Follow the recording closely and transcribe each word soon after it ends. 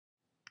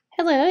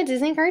Hello,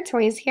 Disney Car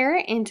Toys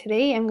here, and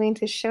today I'm going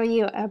to show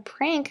you a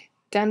prank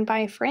done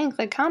by Frank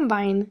the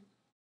Combine.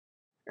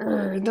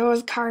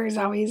 Those cars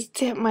always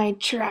tip my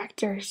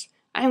tractors.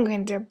 I'm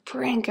going to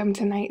prank them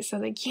tonight so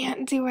they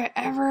can't do it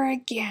ever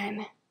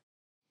again.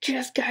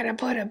 Just gotta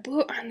put a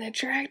boot on the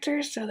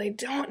tractor so they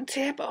don't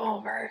tip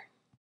over.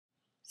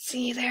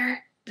 See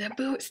there? The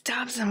boot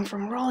stops them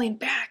from rolling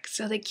back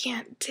so they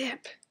can't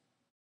tip.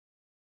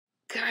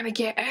 Gotta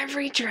get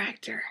every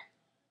tractor.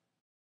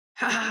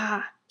 Ha ha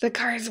ha, the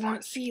cars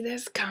won't see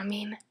this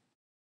coming.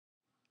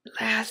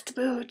 Last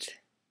boot.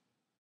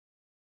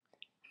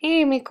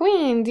 Hey,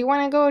 McQueen, do you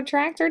want to go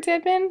tractor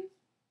tipping?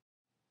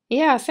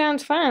 Yeah,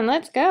 sounds fun.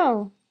 Let's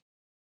go.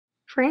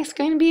 Frank's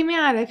going to be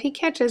mad if he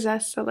catches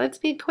us, so let's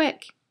be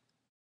quick.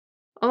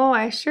 Oh,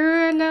 I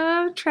sure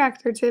love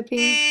tractor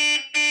tipping.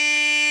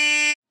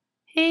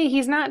 Hey,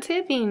 he's not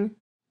tipping.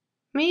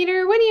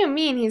 Mater, what do you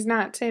mean he's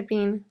not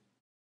tipping?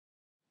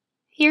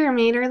 Here,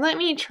 Mater, let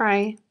me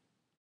try.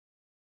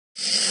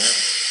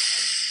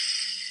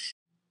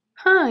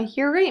 Huh,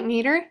 you're right,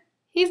 Mater.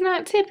 He's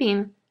not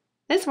tipping.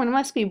 This one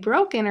must be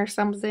broken or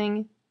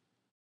something.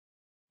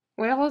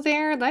 Well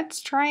there,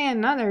 let's try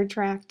another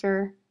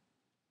tractor.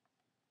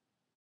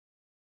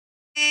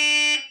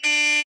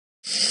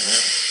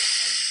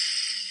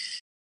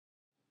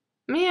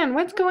 Man,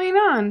 what's going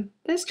on?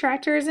 This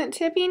tractor isn't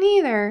tipping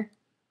either.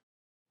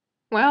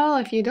 Well,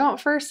 if you don't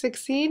first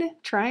succeed,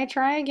 try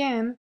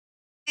again.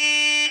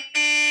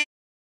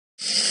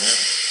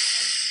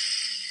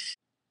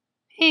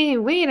 Hey,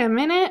 wait a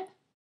minute.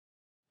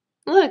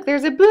 Look,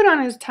 there's a boot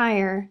on his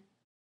tire.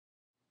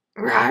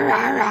 Rawr,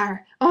 rawr, rawr.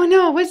 Oh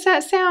no, what's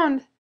that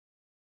sound?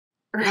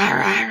 Rawr,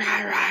 rawr,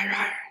 rawr, rawr,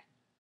 rawr.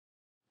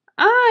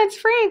 Ah, it's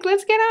Frank.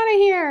 Let's get out of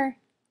here.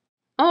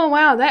 Oh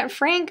wow, that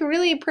Frank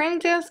really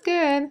pranked us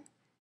good.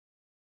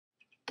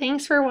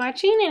 Thanks for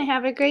watching and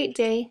have a great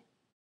day.